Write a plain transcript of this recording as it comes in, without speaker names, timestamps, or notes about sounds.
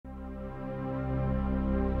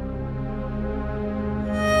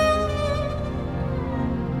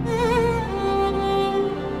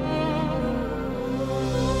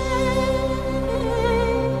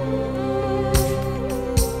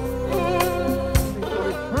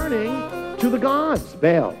to the gods,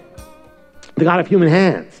 Baal, the god of human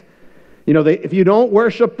hands. You know, if you don't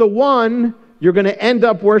worship the one, you're going to end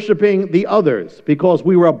up worshiping the others, because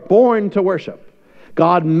we were born to worship.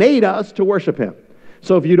 God made us to worship him.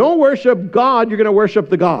 So if you don't worship God, you're going to worship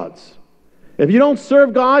the gods. If you don't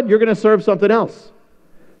serve God, you're going to serve something else.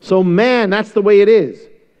 So man, that's the way it is.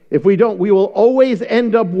 If we don't, we will always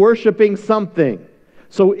end up worshiping something.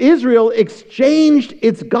 So Israel exchanged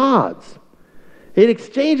its gods. It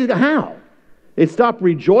exchanged it. How? It stopped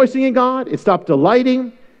rejoicing in God. It stopped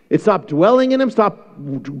delighting. It stopped dwelling in him.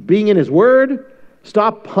 Stopped being in his word.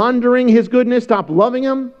 Stopped pondering his goodness. Stopped loving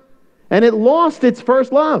him. And it lost its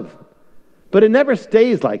first love. But it never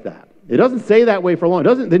stays like that. It doesn't stay that way for long.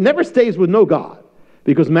 It never stays with no God,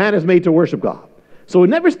 because man is made to worship God. So it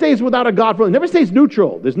never stays without a God. It never stays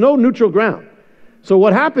neutral. There's no neutral ground. So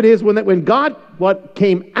what happened is when God,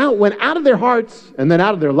 went out of their hearts and then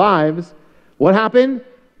out of their lives, what happened?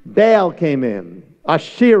 Baal came in.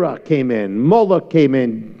 Asherah came in. Moloch came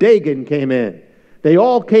in. Dagon came in. They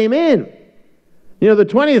all came in. You know, the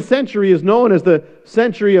 20th century is known as the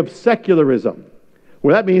century of secularism,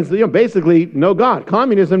 where that means, basically no God.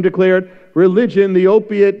 Communism declared religion the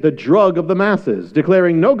opiate, the drug of the masses,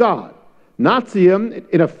 declaring no God. Nazism,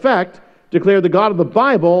 in effect, declared the God of the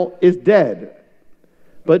Bible is dead.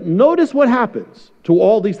 But notice what happens to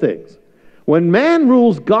all these things. When man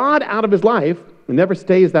rules God out of his life, it never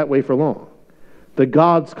stays that way for long. The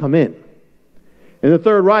gods come in. In the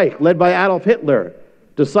Third Reich, led by Adolf Hitler,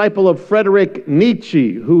 disciple of Friedrich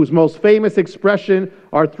Nietzsche, whose most famous expression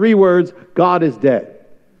are three words, God is dead.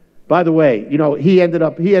 By the way, he ended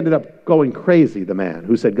up going crazy, the man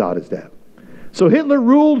who said God is dead. So Hitler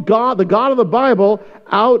ruled God, the God of the Bible,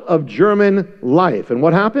 out of German life. And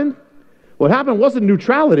what happened? What happened wasn't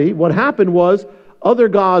neutrality. What happened was other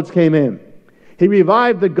gods came in. He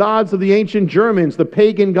revived the gods of the ancient Germans, the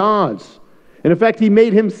pagan gods. In effect, he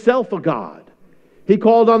made himself a god. He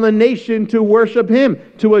called on the nation to worship him,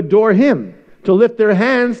 to adore him, to lift their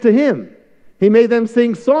hands to him. He made them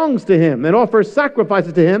sing songs to him and offer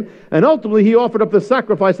sacrifices to him. And ultimately, he offered up the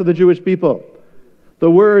sacrifice of the Jewish people. The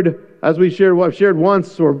word, as I've shared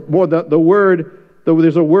once or more,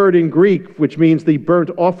 there's a word in Greek which means the burnt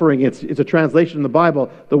offering. It's a translation in the Bible.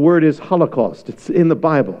 The word is Holocaust. It's in the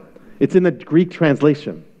Bible. It's in the Greek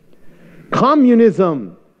translation.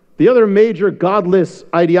 Communism, the other major godless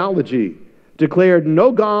ideology, declared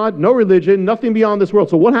no God, no religion, nothing beyond this world.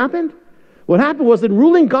 So what happened? What happened was that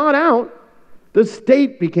ruling God out, the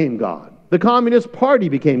state became God. The Communist Party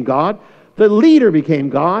became God. The leader became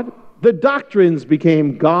God. The doctrines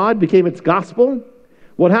became God, became its gospel.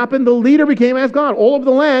 What happened? The leader became as God. All over the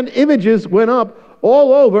land, images went up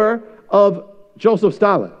all over of Joseph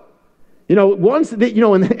Stalin. In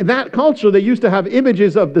that culture, they used to have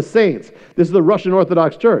images of the saints. This is the Russian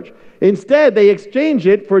Orthodox Church. Instead, they exchanged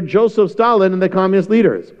it for Joseph Stalin and the communist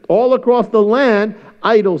leaders. All across the land,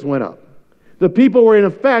 idols went up. The people were, in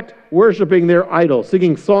effect, worshiping their idol,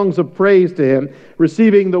 singing songs of praise to him,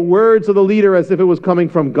 receiving the words of the leader as if it was coming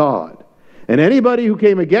from God. And anybody who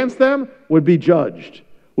came against them would be judged,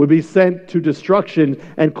 would be sent to destruction,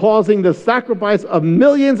 and causing the sacrifice of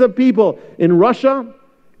millions of people in Russia,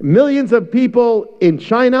 millions of people in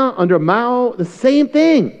China under Mao. The same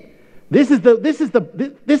thing. This is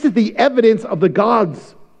the evidence of the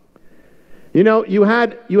gods. You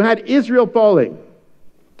had Israel falling.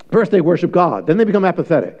 First they worship God, then they become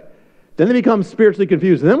apathetic, then they become spiritually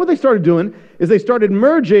confused. And then what they started doing is they started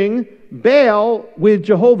merging Baal with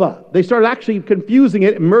Jehovah. They started actually confusing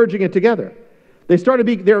it and merging it together. They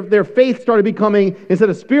started their faith started becoming, instead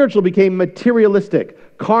of spiritual, became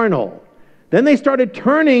materialistic, carnal. Then they started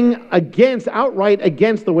turning outright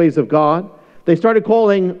against the ways of God. They started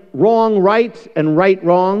calling wrong right and right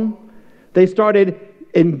wrong. They started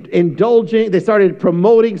indulging, they started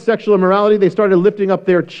promoting sexual immorality. They started lifting up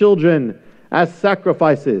their children as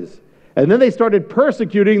sacrifices. And then they started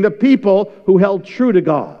persecuting the people who held true to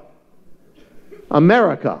God.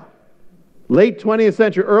 America, late 20th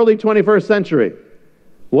century, early 21st century.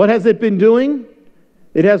 What has it been doing?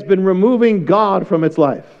 It has been removing God from its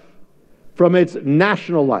life, from its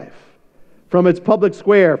national life, from its public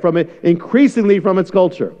square, increasingly from its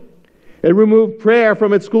culture. It removed prayer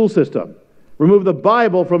from its school system, removed the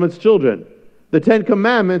Bible from its children. The Ten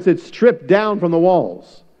Commandments, it stripped down from the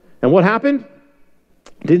walls. And what happened?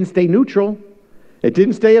 It didn't stay neutral. It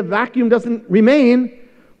didn't stay, a vacuum doesn't remain.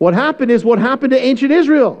 What happened is what happened to ancient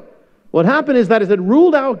Israel. What happened is that as it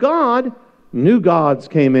ruled out God, new gods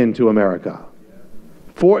came into America.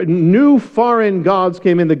 New foreign gods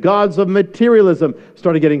came in. The gods of materialism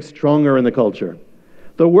started getting stronger in the culture.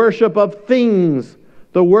 The worship of things,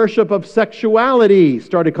 The worship of sexuality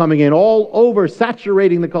started coming in all over,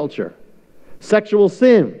 saturating the culture. Sexual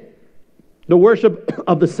sin. The worship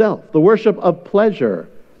of the self. The worship of pleasure.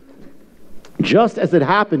 Just as it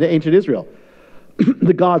happened to ancient Israel.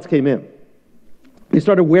 The gods came in. They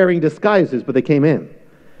started wearing disguises, but they came in.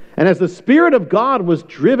 And as the Spirit of God was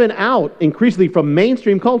driven out increasingly from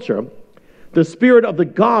mainstream culture, the Spirit of the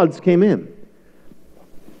gods came in.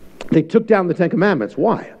 They took down the Ten Commandments.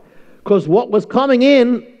 Why? Because what was coming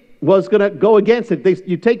in was going to go against it.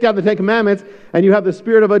 You take down the Ten Commandments, and you have the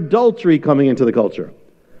spirit of adultery coming into the culture.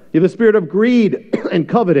 You have the spirit of greed and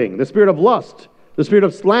coveting, the spirit of lust, the spirit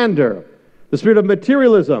of slander, the spirit of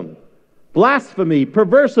materialism, blasphemy,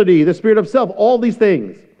 perversity, the spirit of self, all these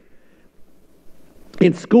things.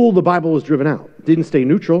 In school, the Bible was driven out. It didn't stay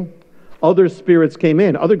neutral. Other spirits came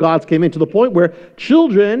in. Other gods came in to the point where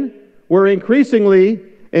children were increasingly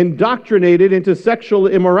indoctrinated into sexual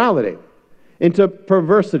immorality, into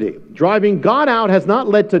perversity. Driving God out has not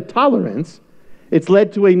led to tolerance. It's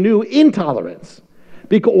led to a new intolerance.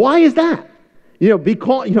 Why is that?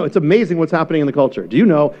 It's amazing what's happening in the culture. Do you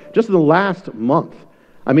know, just in the last month,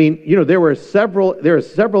 there are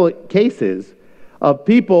several cases of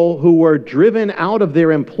people who were driven out of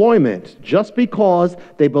their employment just because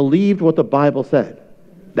they believed what the Bible said.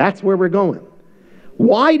 That's where we're going.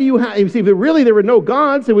 Why do you have, if really there were no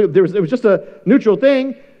gods, it was just a neutral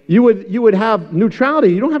thing, you would have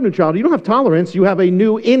neutrality. You don't have neutrality, you don't have tolerance, you have a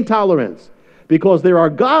new intolerance because there are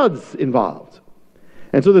gods involved.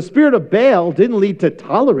 And so the spirit of Baal didn't lead to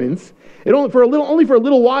tolerance. It only for a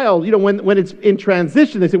little while, when it's in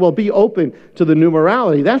transition, they say, well, be open to the new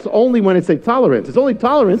morality. That's only when it's a tolerance. It's only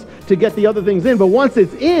tolerance to get the other things in. But once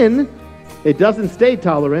it's in, it doesn't stay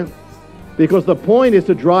tolerant because the point is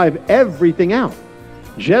to drive everything out.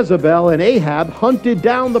 Jezebel and Ahab hunted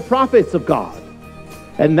down the prophets of God.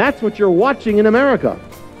 And that's what you're watching in America.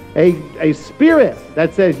 A spirit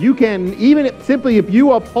that says you can, even simply if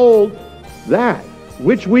you uphold that,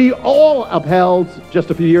 which we all upheld just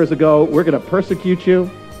a few years ago, we're going to persecute you.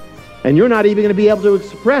 And you're not even going to be able to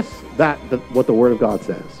express what the Word of God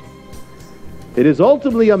says. It is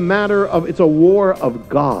ultimately it's a war of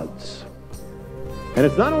gods. And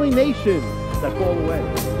it's not only nations that fall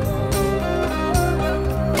away.